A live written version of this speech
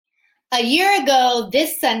A year ago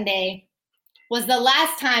this Sunday was the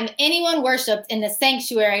last time anyone worshiped in the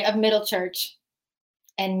sanctuary of Middle Church,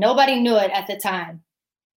 and nobody knew it at the time.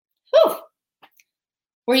 Whew.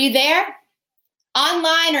 Were you there?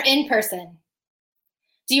 Online or in person?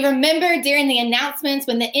 Do you remember during the announcements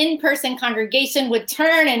when the in-person congregation would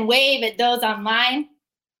turn and wave at those online?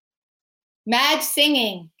 Madge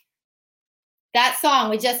singing that song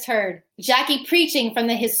we just heard, Jackie preaching from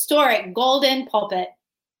the historic golden pulpit.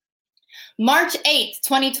 March 8th,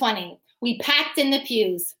 2020, we packed in the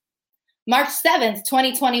pews. March 7th,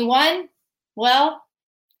 2021, well,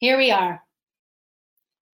 here we are.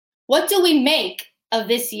 What do we make of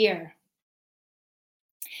this year?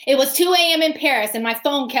 It was 2 a.m. in Paris and my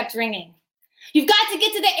phone kept ringing. You've got to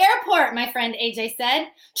get to the airport, my friend AJ said.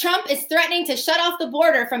 Trump is threatening to shut off the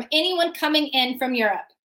border from anyone coming in from Europe.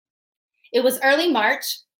 It was early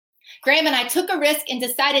March. Graham and I took a risk and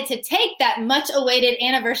decided to take that much-awaited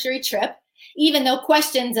anniversary trip, even though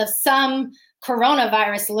questions of some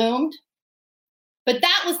coronavirus loomed. But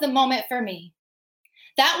that was the moment for me.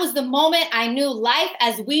 That was the moment I knew life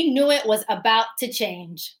as we knew it was about to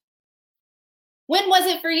change. When was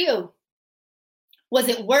it for you? Was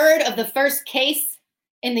it word of the first case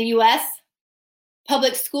in the US?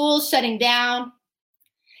 Public schools shutting down?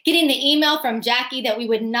 Getting the email from Jackie that we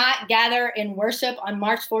would not gather in worship on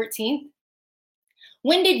March 14th?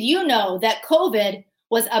 When did you know that COVID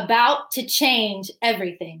was about to change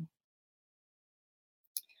everything?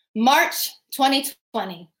 March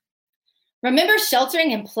 2020. Remember sheltering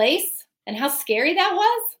in place and how scary that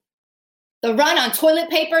was? The run on toilet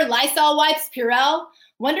paper, Lysol wipes, Purell,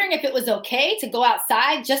 wondering if it was okay to go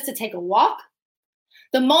outside just to take a walk?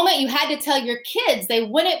 The moment you had to tell your kids they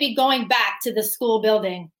wouldn't be going back to the school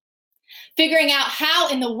building. Figuring out how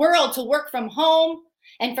in the world to work from home,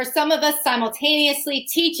 and for some of us simultaneously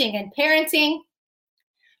teaching and parenting.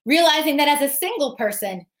 Realizing that as a single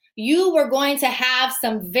person, you were going to have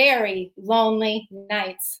some very lonely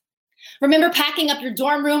nights. Remember packing up your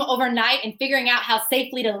dorm room overnight and figuring out how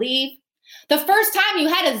safely to leave? The first time you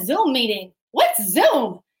had a Zoom meeting. What's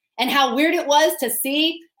Zoom? And how weird it was to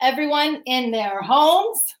see everyone in their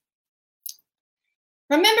homes.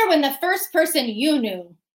 Remember when the first person you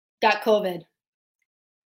knew got COVID.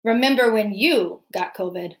 Remember when you got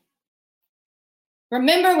COVID.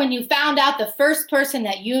 Remember when you found out the first person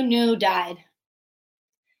that you knew died.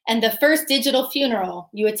 And the first digital funeral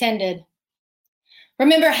you attended.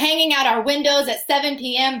 Remember hanging out our windows at 7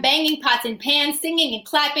 p.m., banging pots and pans, singing and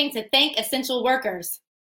clapping to thank essential workers.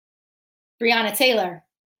 Breonna Taylor.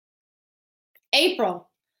 April,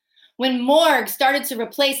 when morgues started to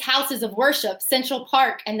replace houses of worship, Central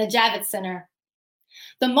Park and the Javits Center.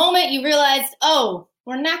 The moment you realized, oh,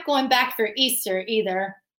 we're not going back for Easter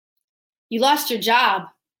either. You lost your job.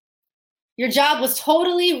 Your job was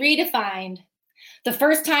totally redefined. The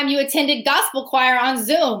first time you attended gospel choir on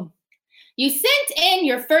Zoom. You sent in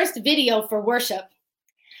your first video for worship.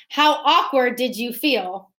 How awkward did you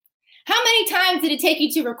feel? How many times did it take you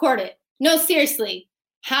to record it? No, seriously.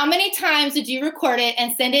 How many times did you record it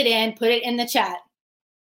and send it in, put it in the chat?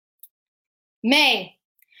 May,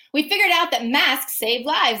 we figured out that masks save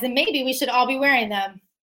lives and maybe we should all be wearing them.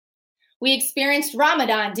 We experienced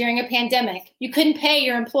Ramadan during a pandemic. You couldn't pay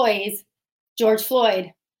your employees. George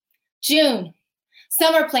Floyd. June,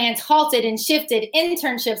 summer plans halted and shifted,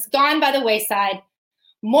 internships gone by the wayside.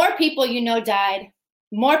 More people you know died.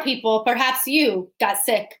 More people, perhaps you, got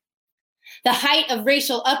sick. The height of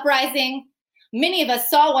racial uprising. Many of us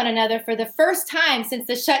saw one another for the first time since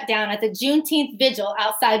the shutdown at the Juneteenth vigil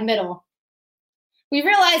outside Middle. We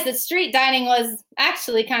realized that street dining was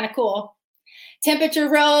actually kind of cool. Temperature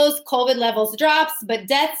rose, COVID levels drops, but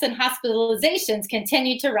deaths and hospitalizations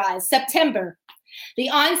continued to rise. September, the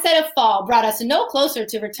onset of fall brought us no closer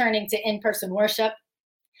to returning to in-person worship.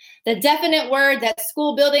 The definite word that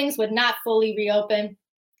school buildings would not fully reopen.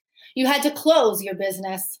 You had to close your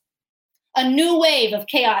business. A new wave of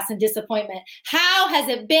chaos and disappointment. How has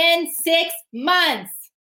it been 6 months?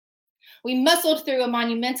 We muscled through a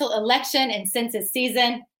monumental election and census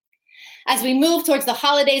season. As we moved towards the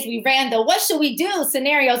holidays, we ran the what should we do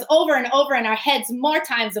scenarios over and over in our heads more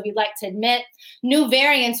times than we'd like to admit. New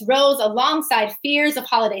variants rose alongside fears of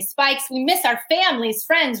holiday spikes. We miss our families,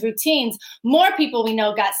 friends, routines. More people we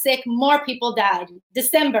know got sick, more people died.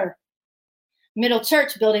 December, Middle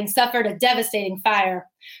Church building suffered a devastating fire.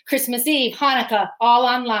 Christmas Eve, Hanukkah, all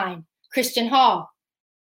online. Christian Hall.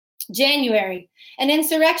 January, an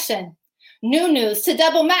insurrection. New news to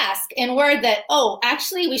double mask and word that, oh,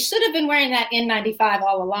 actually, we should have been wearing that N95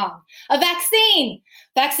 all along. A vaccine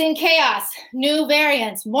chaos, new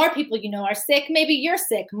variants, more people you know are sick, maybe you're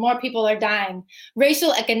sick, more people are dying.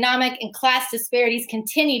 Racial, economic, and class disparities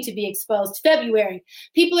continue to be exposed. February,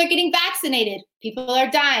 people are getting vaccinated, people are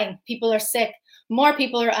dying, people are sick, more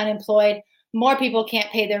people are unemployed, more people can't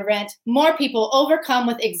pay their rent, more people overcome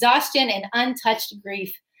with exhaustion and untouched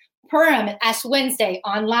grief. Purim, Ash Wednesday,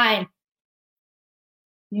 online.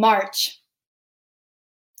 March.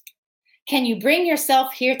 Can you bring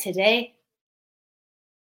yourself here today?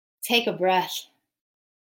 Take a breath.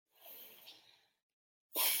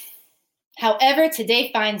 However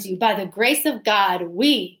today finds you, by the grace of God,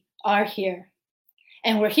 we are here.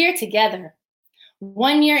 And we're here together.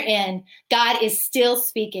 1 year in, God is still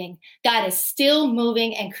speaking. God is still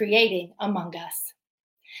moving and creating among us.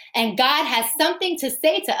 And God has something to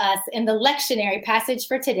say to us in the lectionary passage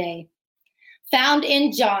for today, found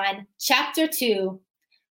in John chapter 2,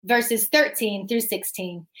 verses 13 through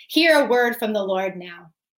 16. Hear a word from the Lord now.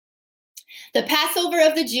 The Passover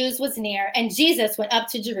of the Jews was near, and Jesus went up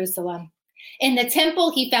to Jerusalem. In the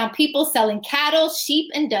temple, he found people selling cattle, sheep,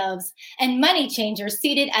 and doves, and money changers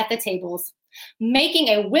seated at the tables. Making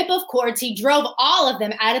a whip of cords, he drove all of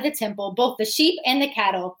them out of the temple, both the sheep and the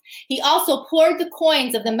cattle. He also poured the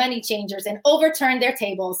coins of the money changers and overturned their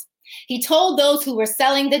tables. He told those who were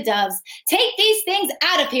selling the doves, "Take these things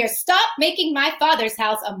out of here. Stop making my Father's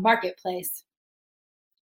house a marketplace."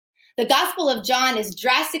 The Gospel of John is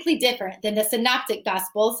drastically different than the synoptic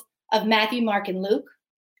Gospels of Matthew, Mark, and Luke.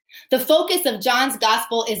 The focus of John's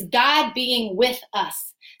Gospel is God being with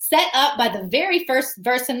us, set up by the very first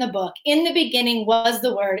verse in the book. In the beginning was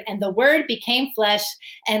the Word, and the Word became flesh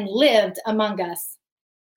and lived among us.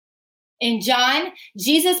 In John,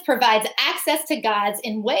 Jesus provides access to God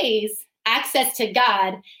in ways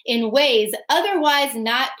otherwise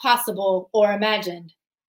not possible or imagined.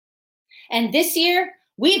 And this year,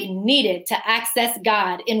 we've needed to access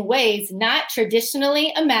God in ways not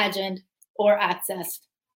traditionally imagined or accessed.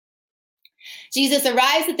 Jesus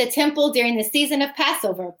arrives at the temple during the season of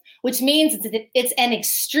Passover, which means that it's an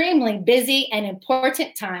extremely busy and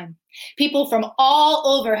important time. People from all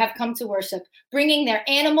over have come to worship, bringing their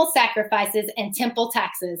animal sacrifices and temple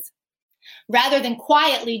taxes. Rather than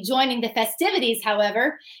quietly joining the festivities,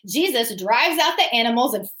 however, Jesus drives out the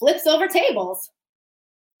animals and flips over tables.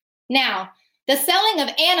 Now, the selling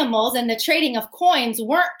of animals and the trading of coins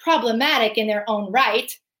weren't problematic in their own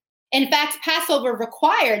right. In fact, Passover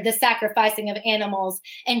required the sacrificing of animals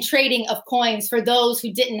and trading of coins for those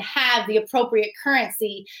who didn't have the appropriate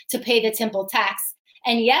currency to pay the temple tax.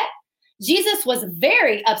 And yet, Jesus was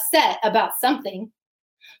very upset about something.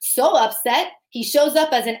 So upset, he shows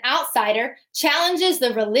up as an outsider, challenges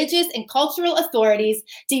the religious and cultural authorities,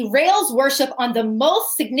 derails worship on the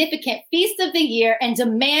most significant feast of the year, and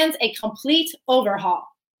demands a complete overhaul.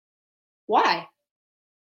 Why?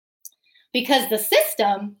 Because the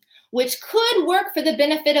system, which could work for the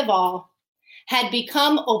benefit of all, had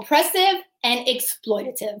become oppressive and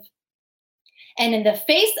exploitative. And in the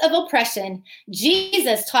face of oppression,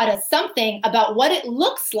 Jesus taught us something about what it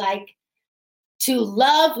looks like to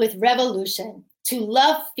love with revolution, to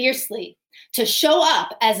love fiercely, to show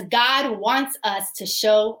up as God wants us to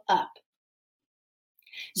show up.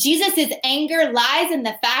 Jesus' anger lies in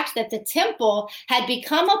the fact that the temple had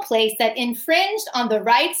become a place that infringed on the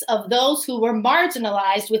rights of those who were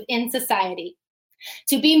marginalized within society.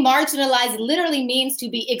 To be marginalized literally means to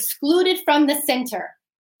be excluded from the center.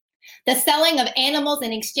 The selling of animals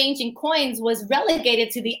and exchanging coins was relegated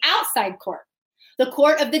to the outside court, the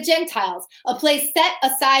court of the Gentiles, a place set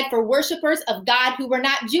aside for worshipers of God who were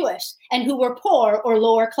not Jewish and who were poor or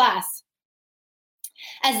lower class.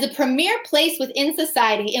 As the premier place within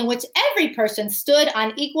society in which every person stood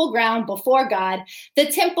on equal ground before God,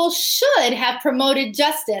 the temple should have promoted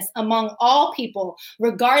justice among all people,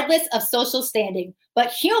 regardless of social standing.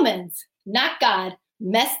 But humans, not God,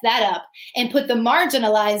 messed that up and put the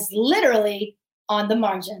marginalized literally on the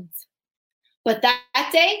margins. But that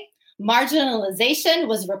day, marginalization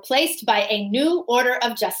was replaced by a new order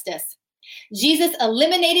of justice. Jesus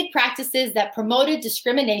eliminated practices that promoted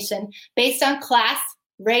discrimination based on class,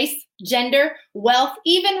 race, gender, wealth,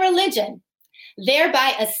 even religion,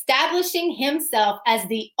 thereby establishing himself as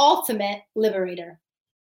the ultimate liberator.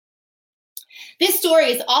 This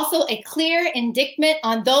story is also a clear indictment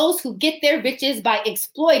on those who get their riches by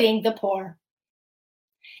exploiting the poor.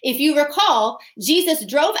 If you recall, Jesus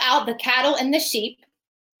drove out the cattle and the sheep,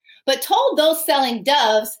 but told those selling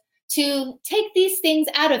doves to take these things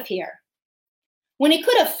out of here, when he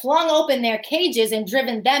could have flung open their cages and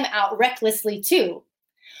driven them out recklessly too.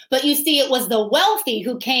 But you see, it was the wealthy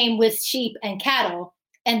who came with sheep and cattle,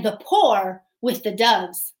 and the poor with the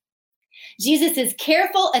doves. Jesus'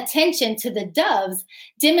 careful attention to the doves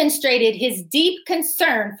demonstrated his deep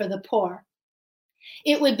concern for the poor.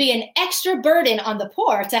 It would be an extra burden on the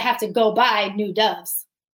poor to have to go buy new doves.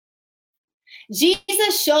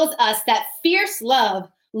 Jesus shows us that fierce love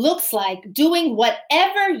looks like doing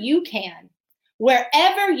whatever you can,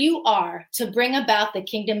 wherever you are, to bring about the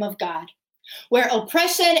kingdom of God, where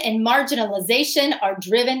oppression and marginalization are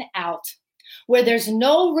driven out, where there's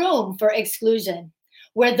no room for exclusion,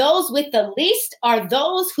 where those with the least are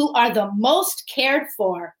those who are the most cared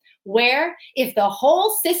for, where if the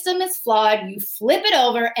whole system is flawed, you flip it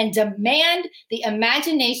over and demand the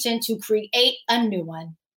imagination to create a new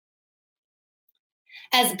one.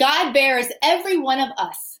 As God bears every one of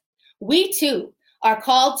us, we too are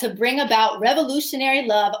called to bring about revolutionary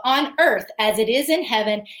love on earth as it is in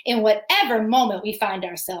heaven in whatever moment we find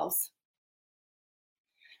ourselves.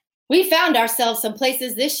 We found ourselves some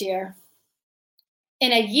places this year,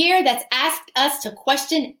 in a year that's asked us to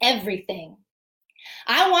question everything.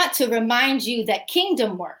 I want to remind you that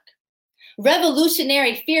kingdom work,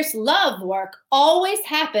 revolutionary, fierce love work always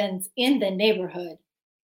happens in the neighborhood,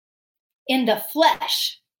 in the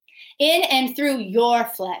flesh, in and through your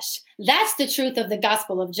flesh. That's the truth of the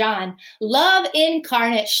Gospel of John. Love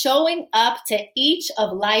incarnate showing up to each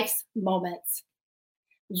of life's moments.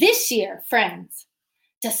 This year, friends,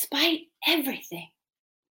 despite everything,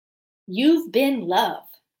 you've been love.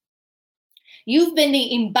 You've been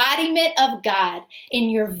the embodiment of God in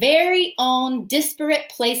your very own disparate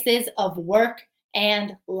places of work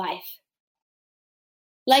and life.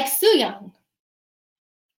 Like Soo-young,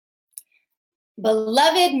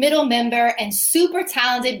 beloved middle member and super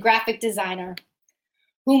talented graphic designer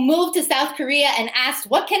who moved to South Korea and asked,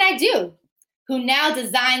 "What can I do?" who now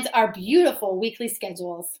designs our beautiful weekly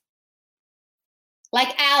schedules.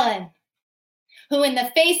 Like Alan, who in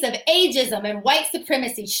the face of ageism and white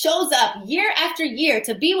supremacy shows up year after year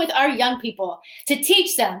to be with our young people, to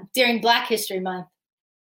teach them during Black History Month.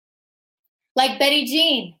 Like Betty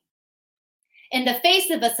Jean, in the face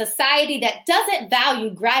of a society that doesn't value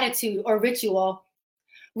gratitude or ritual,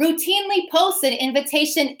 routinely posts an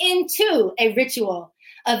invitation into a ritual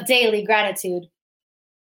of daily gratitude.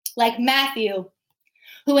 Like Matthew,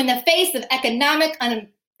 who in the face of economic,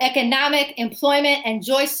 employment, and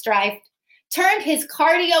joy strife, turned his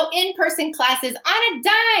cardio in-person classes on a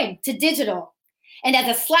dime to digital, and as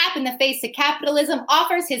a slap in the face to capitalism,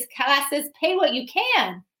 offers his classes pay what you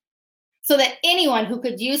can, so that anyone who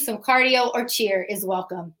could use some cardio or cheer is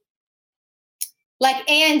welcome.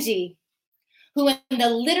 Like Angie, who in the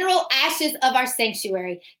literal ashes of our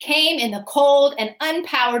sanctuary came in the cold and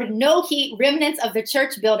unpowered, no heat remnants of the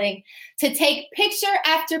church building to take picture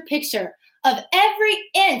after picture of every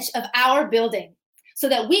inch of our building so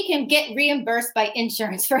that we can get reimbursed by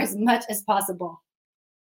insurance for as much as possible.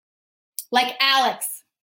 Like Alex,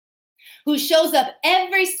 who shows up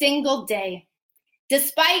every single day,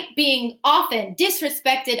 despite being often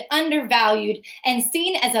disrespected, undervalued, and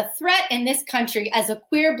seen as a threat in this country as a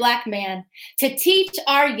queer Black man, to teach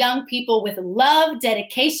our young people with love,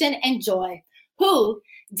 dedication, and joy, who,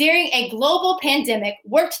 during a global pandemic,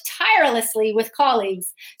 worked tirelessly with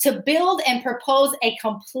colleagues to build and propose a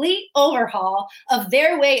complete overhaul of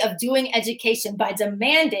their way of doing education by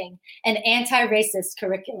demanding an anti-racist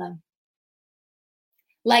curriculum.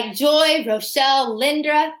 Like Joy, Rochelle,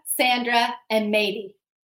 Lindra, Sandra, and Mady.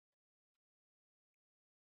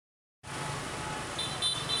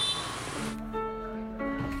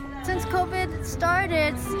 Since COVID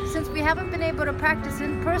started, since we haven't been able to practice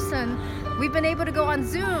in person, we've been able to go on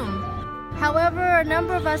Zoom. However, a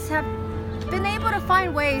number of us have been able to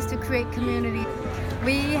find ways to create community.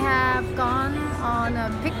 We have gone on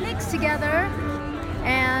picnics together,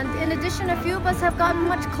 and in addition, a few of us have gotten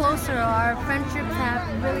much closer. Our friendships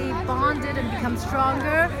have really bonded and become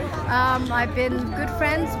stronger. I've been good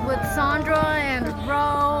friends with Sandra and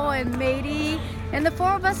Ro and Mady, and the four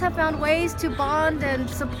of us have found ways to bond and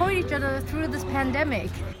support each other through this pandemic.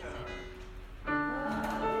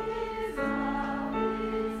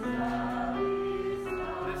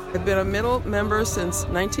 I've been a Middle member since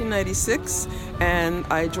 1996, and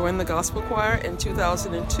I joined the gospel choir in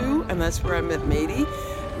 2002, and that's where I met Mady.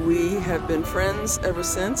 We have been friends ever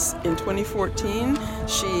since. In 2014,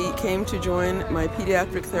 she came to join my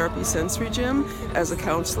pediatric therapy sensory gym as a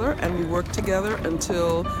counselor, and we worked together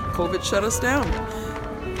until COVID shut us down.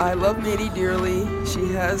 I love Mady dearly.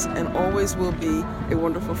 She has and always will be a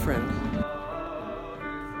wonderful friend.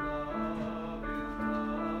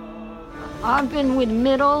 I've been with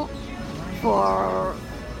Middle for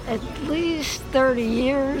at least 30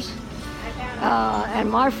 years. And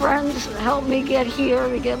my friends helped me get here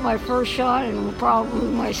to get my first shot and probably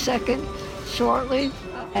my second shortly.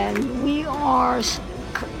 And we are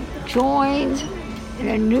joined in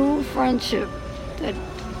a new friendship that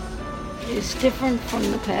is different from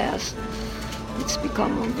the past. It's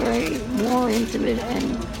become a very more intimate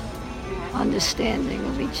and understanding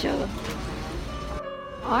of each other.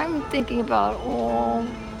 I'm thinking about all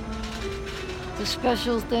the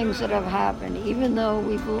special things that have happened. Even though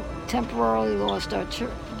we've temporarily lost our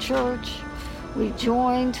church, we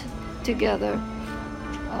joined together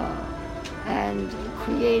and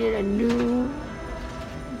created a new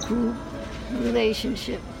group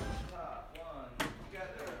relationship.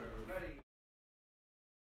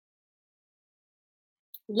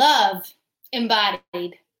 Love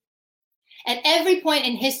embodied. At every point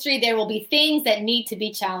in history, there will be things that need to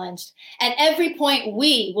be challenged. At every point,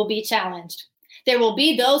 we will be challenged. There will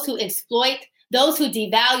be those who exploit, those who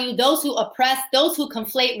devalue, those who oppress, those who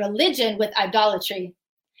conflate religion with idolatry.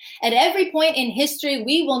 At every point in history,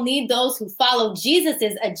 we will need those who follow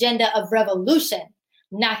Jesus's agenda of revolution,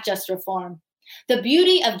 not just reform. The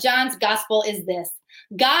beauty of John's gospel is this: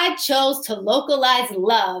 God chose to localize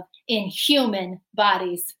love in human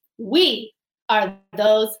bodies. We are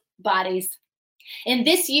those bodies. In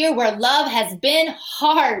this year where love has been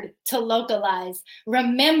hard to localize,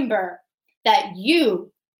 remember that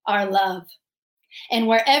you are love. And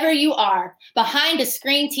wherever you are, behind a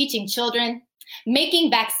screen teaching children, making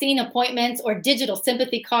vaccine appointments or digital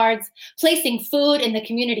sympathy cards, placing food in the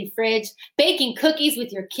community fridge, baking cookies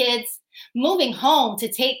with your kids, moving home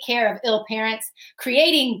to take care of ill parents,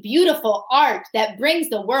 creating beautiful art that brings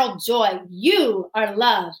the world joy, you are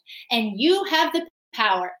love. And you have the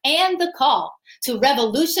power and the call to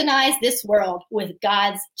revolutionize this world with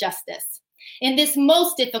God's justice. In this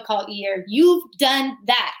most difficult year, you've done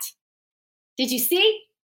that. Did you see?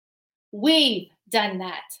 We've done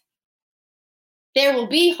that. There will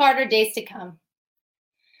be harder days to come.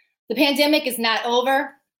 The pandemic is not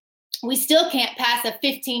over. We still can't pass a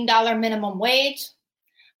 $15 minimum wage.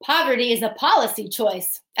 Poverty is a policy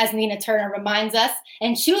choice, as Nina Turner reminds us,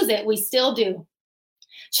 and choose it we still do.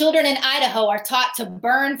 Children in Idaho are taught to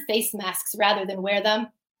burn face masks rather than wear them.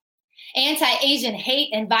 Anti-Asian hate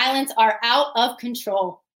and violence are out of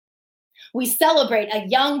control. We celebrate a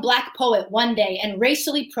young Black poet one day and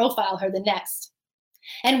racially profile her the next.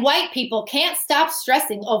 And white people can't stop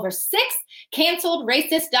stressing over 6 canceled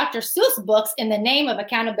racist Dr. Seuss books in the name of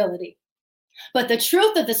accountability. But the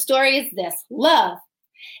truth of the story is this: love,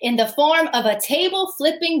 in the form of a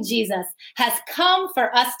table-flipping Jesus, has come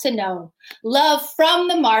for us to know. Love from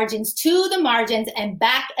the margins to the margins and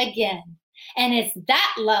back again. And it's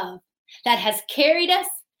that love that has carried us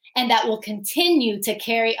and that will continue to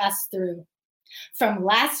carry us through. From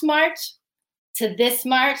last March to this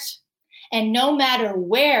March, and no matter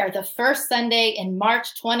where the first Sunday in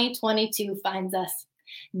March 2022 finds us,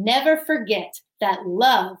 never forget that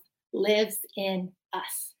love lives in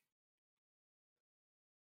us.